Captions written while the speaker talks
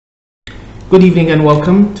Good evening and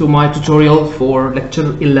welcome to my tutorial for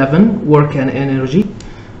lecture 11, Work and Energy.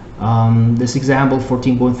 This example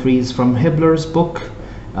 14.3 is from Hibbeler's book,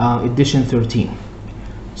 edition 13.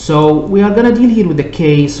 So we are going to deal here with the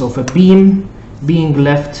case of a beam being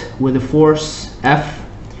left with a force F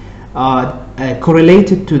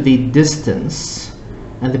correlated to the distance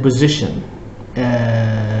and the position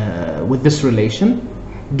with this relation,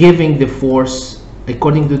 giving the force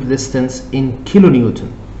according to the distance in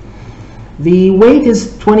kilonewton. The weight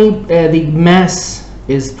is the mass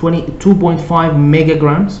is 22.5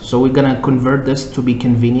 megagrams, so we're gonna convert this to be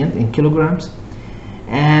convenient in kilograms.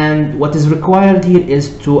 And what is required here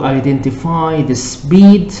is to identify the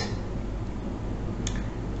speed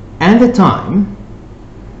and the time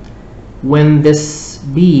when this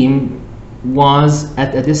beam was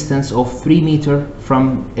at a distance of 3 meters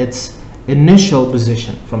from its initial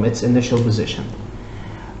position.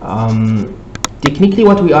 Technically,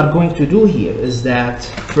 what we are going to do here is that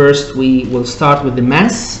first we will start with the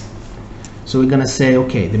mass. So we're going to say,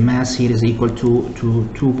 okay, the mass here is equal to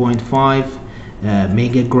 2.5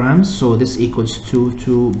 megagrams. So this equals to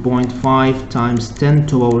 2.5 times 10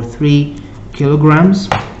 to the power 3 kilograms.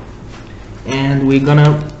 And we're going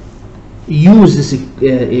to use this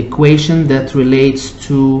equation that relates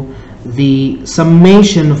to the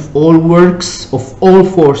summation of all works of all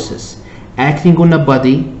forces acting on a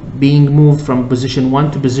body being moved from position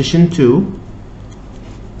 1 to position 2,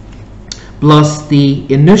 plus the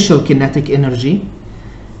initial kinetic energy,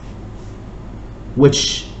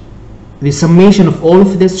 which the summation of all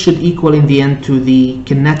of this should equal in the end to the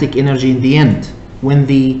kinetic energy in the end when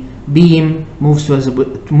the beam moves to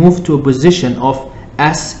a position of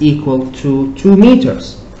s equal to 2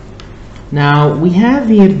 meters. Now we have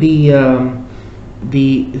here the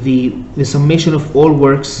summation of all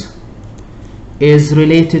works is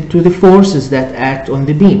related to the forces that act on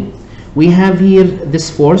the beam. We have here this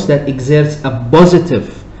force that exerts a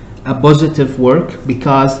positive work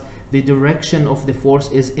because the direction of the force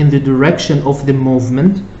is in the direction of the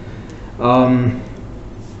movement. I'm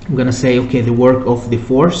gonna say, okay, the work of the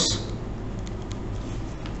force.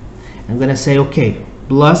 I'm gonna say, okay,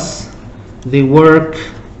 plus the work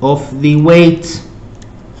of the weight.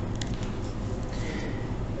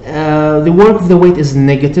 The work of the weight is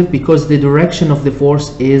negative because the direction of the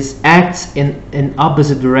force acts in an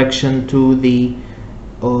opposite direction to the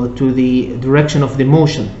direction of the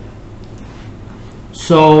motion.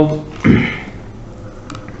 So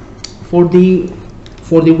for the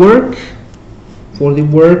work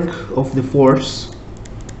of the force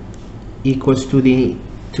equals to the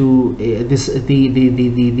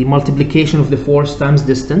multiplication of the force times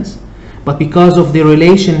distance, but because of the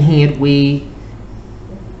relation here we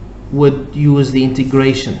would use the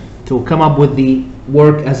integration to come up with the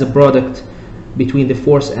work as a product between the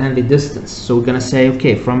force and the distance. So we're going to say,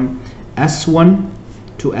 okay, from S1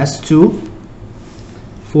 to S2,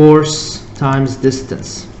 force times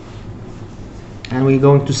distance. And we're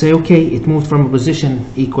going to say, okay, it moved from a position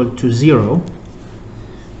equal to 0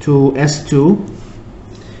 to S2.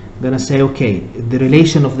 I'm going to say, okay, the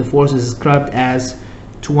relation of the force is described as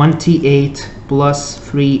 28 plus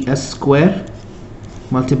 3s squared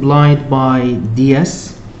multiplied by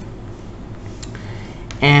ds,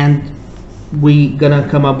 and we're gonna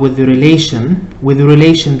come up with the relation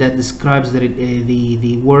that describes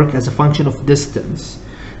the work as a function of distance.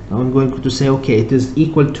 Now I'm going to say, okay, it is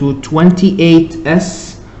equal to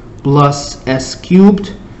 28s plus s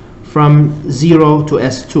cubed from 0 to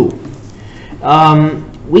s2.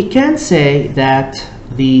 We can say that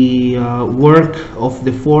the work of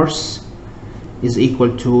the force is equal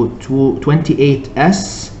to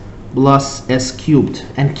 28s plus s cubed,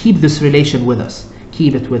 and keep this relation with us,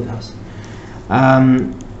 keep it with us.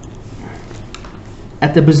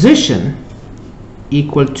 At the position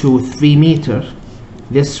equal to 3 meters,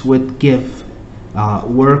 this would give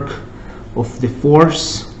work of the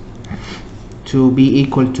force to be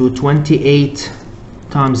equal to 28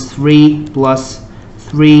 times 3 plus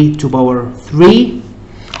 3 to the power 3,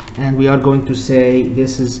 and we are going to say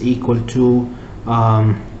this is equal to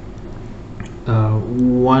 1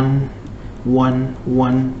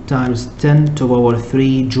 times 10 to the power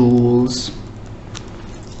 3 joules.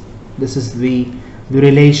 This is the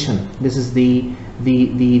relation. This is the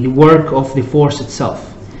work of the force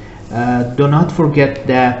itself. Do not forget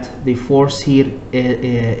that the force here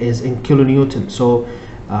is in kilonewton. So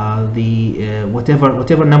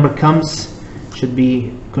whatever number comes should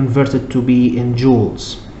be converted to be in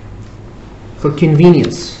joules for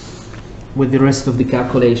convenience with the rest of the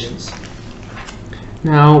calculations.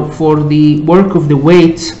 Now for the work of the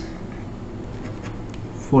weight,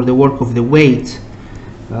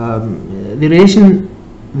 The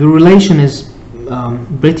relation is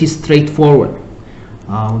pretty straightforward.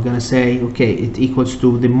 We're going to say, okay, it equals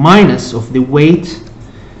to the minus of the weight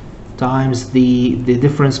times the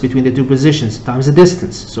difference between the two positions times the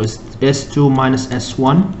distance. So it's S2 minus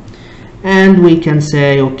S1. And we can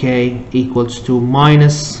say, okay, equals to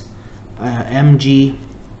minus mg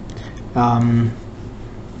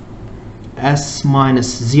s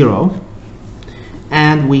minus 0.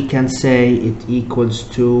 And we can say it equals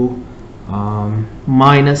to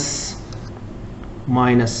minus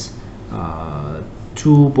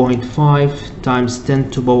 2.5 times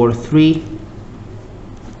 10 to the power 3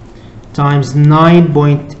 times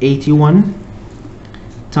 9.81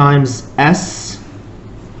 times s,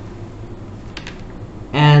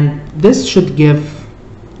 and this should give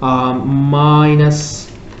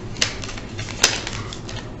minus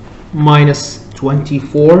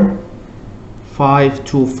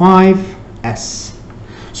 24,525 s.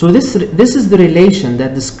 So this is the relation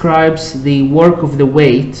that describes the work of the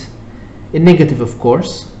weight in negative, of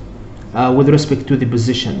course, with respect to the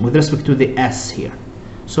position, with respect to the s here.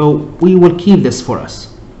 So we will keep this for us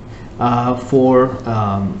for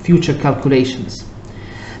future calculations.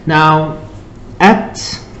 Now at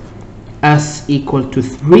s equal to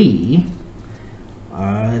 3,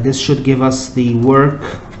 this should give us the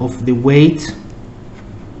work of the weight,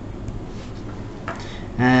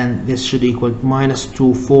 and this should equal minus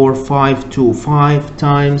 24525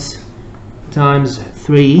 times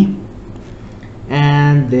 3,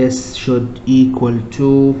 and this should equal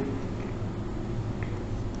to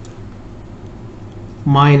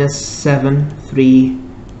minus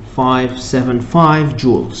 73575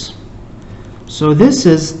 joules. So this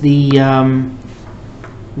is the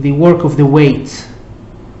work of the weight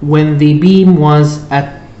when the beam was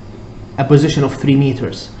at a position of 3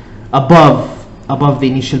 meters above the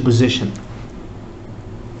initial position.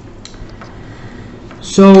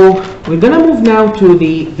 So we're gonna move now to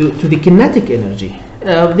the kinetic energy.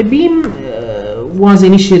 The beam was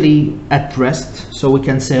initially at rest, so we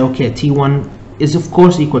can say, okay, T1 is of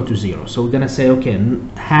course equal to 0. So we're gonna say, okay,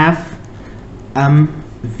 half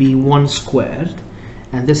v1 squared,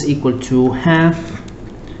 and this equal to half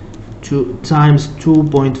times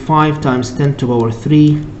 2.5 times 10 to the power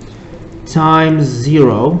 3 times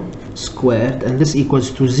 0 squared, and this equals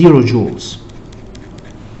to 0 joules.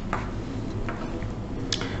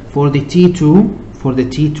 For the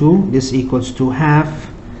T2, this equals to half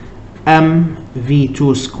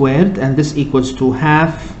mv2 squared, and this equals to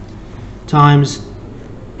half times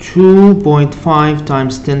 2.5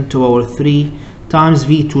 times 10 to the power 3 times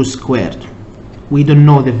v2 squared. We don't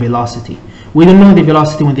know the velocity. We don't know the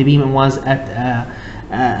velocity when the beam was at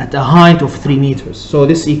a height of 3 meters. So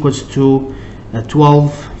this equals to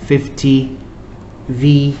 1250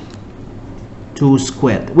 v2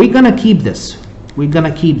 squared. We're gonna keep this.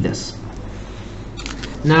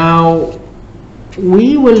 Now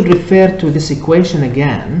we will refer to this equation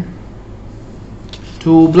again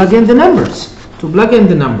to plug in the numbers.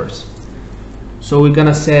 So we're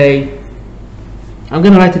gonna say, I'm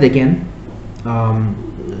gonna write it again,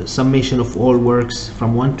 summation of all works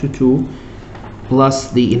from 1 to 2 plus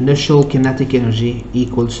the initial kinetic energy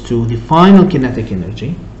equals to the final kinetic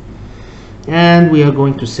energy, and we are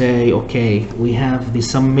going to say, okay, we have the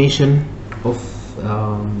summation of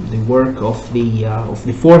the work of the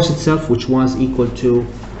force itself, which was equal to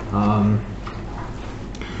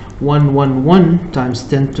 111 times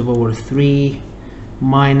 10 to the power 3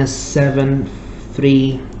 minus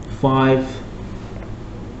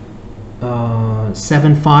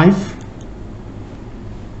 73575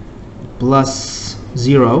 plus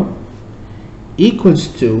 0 equals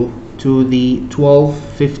to the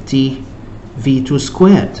 1250 v2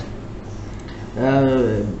 squared.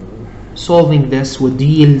 Solving this would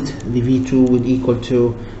yield the v2 would equal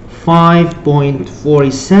to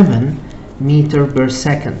 5.47 meter per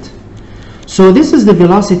second. So this is the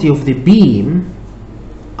velocity of the beam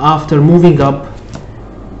after moving up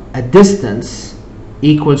a distance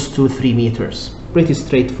equals to 3 meters. Pretty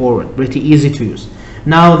straightforward, pretty easy to use.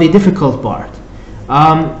 Now the difficult part,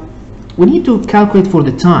 we need to calculate for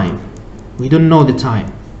the time. We don't know the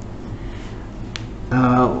time.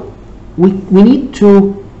 We need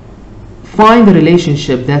to find the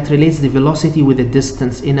relationship that relates the velocity with the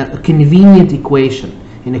distance in a convenient equation.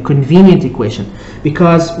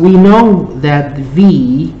 Because we know that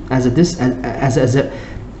v as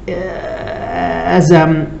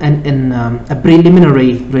a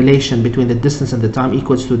preliminary relation between the distance and the time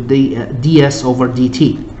equals to ds over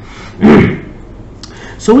dt.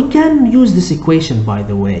 So we can use this equation, by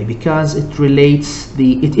the way, because it relates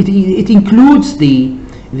it includes the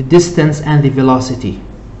distance and the velocity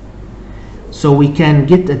So we can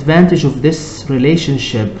get advantage of this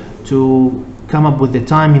relationship to come up with the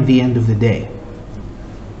time in the end of the day.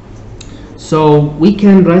 So we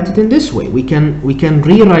can write it in this way. We can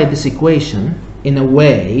rewrite this equation in a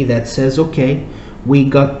way that says, okay, we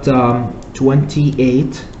got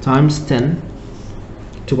 28 times 10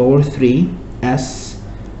 to the power 3 s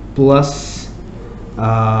plus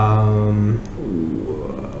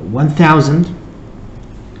 1000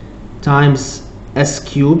 times s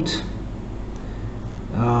cubed.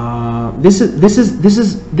 This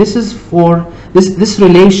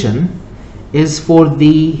relation is for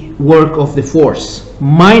the work of the force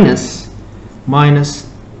minus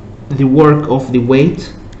the work of the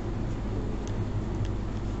weight.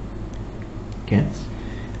 Okay,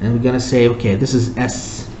 and we're gonna say, okay, this is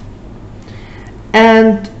S,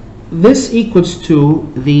 and this equals to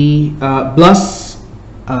the plus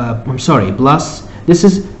this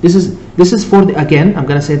is for the, again, I'm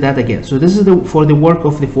gonna say that again. So this is for the work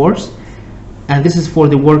of the force, and this is for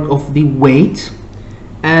the work of the weight,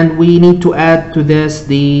 and we need to add to this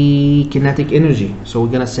the kinetic energy. So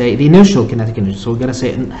we're gonna say the inertial kinetic energy. So we're gonna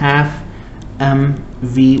say half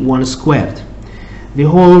mv1 squared. The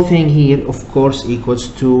whole thing here, of course, equals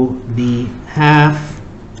to the half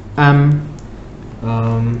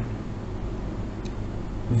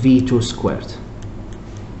v2 squared.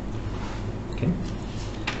 Okay,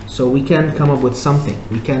 so we can come up with something.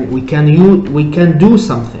 We can do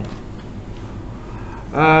something.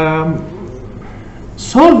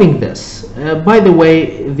 Solving this, by the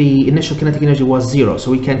way, the initial kinetic energy was 0, so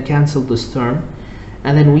we can cancel this term,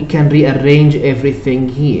 and then we can rearrange everything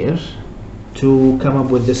here to come up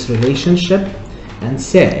with this relationship, and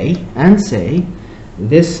say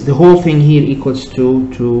this, the whole thing here equals to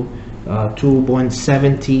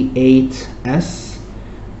 2.78 s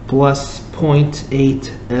plus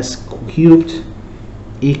 0.8 s cubed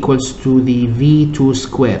equals to the v2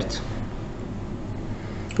 squared.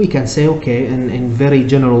 We can say, okay, in very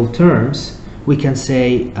general terms, we can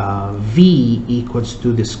say v equals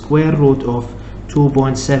to the square root of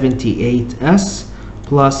 2.78 s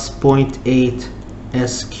plus 0.8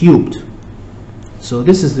 s cubed. So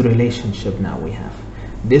this is the relationship now we have.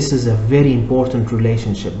 This is a very important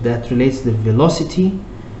relationship that relates the velocity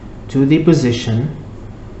to the position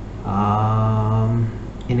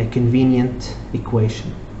in a convenient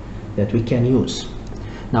equation that we can use.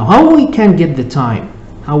 Now, how we can get the time?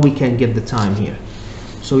 How we can get the time here?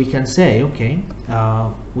 So we can say, okay,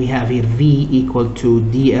 we have here v equal to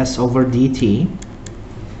ds over dt.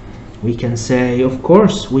 We can say, of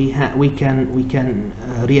course, we can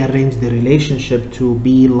rearrange the relationship to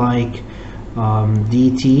be like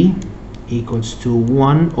dt equals to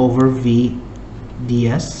 1 over v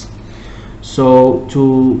ds. So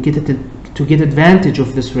to get advantage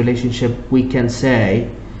of this relationship, we can say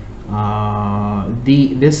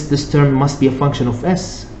this term must be a function of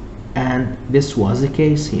s, and this was the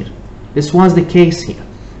case here. This was the case here.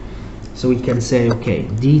 So we can say, okay,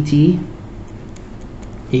 dt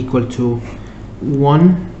equal to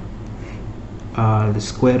 1 the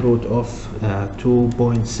square root of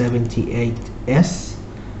 2.78 s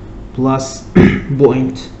plus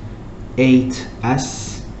 0.8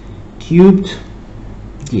 s cubed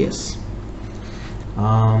ds.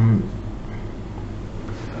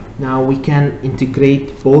 Now we can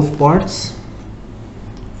integrate both parts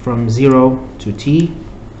from 0 to t,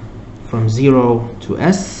 from 0 to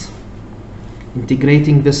s.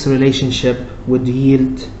 Integrating this relationship would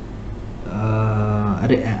yield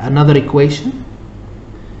another equation,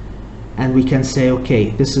 and we can say,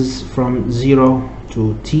 okay, this is from 0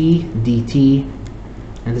 to t dt,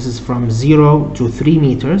 and this is from 0 to 3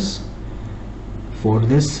 meters for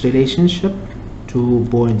this relationship,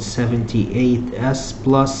 2.78 s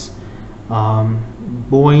plus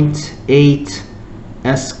 0.8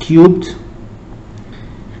 s cubed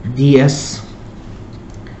ds,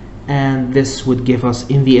 and this would give us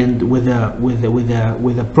in the end, with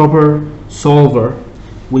a proper solver,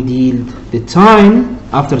 would yield the time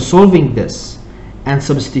after solving this and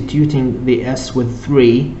substituting the s with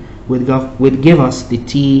 3 would give us the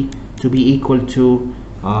t to be equal to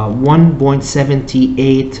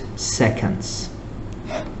 1.78 seconds.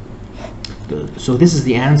 So this is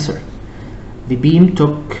the answer. The beam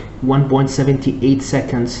took 1.78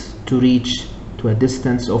 seconds to reach to a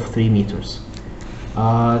distance of 3 meters.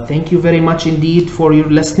 Thank you very much indeed for your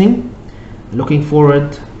listening. Looking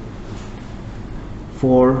forward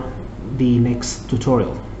for the next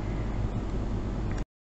tutorial.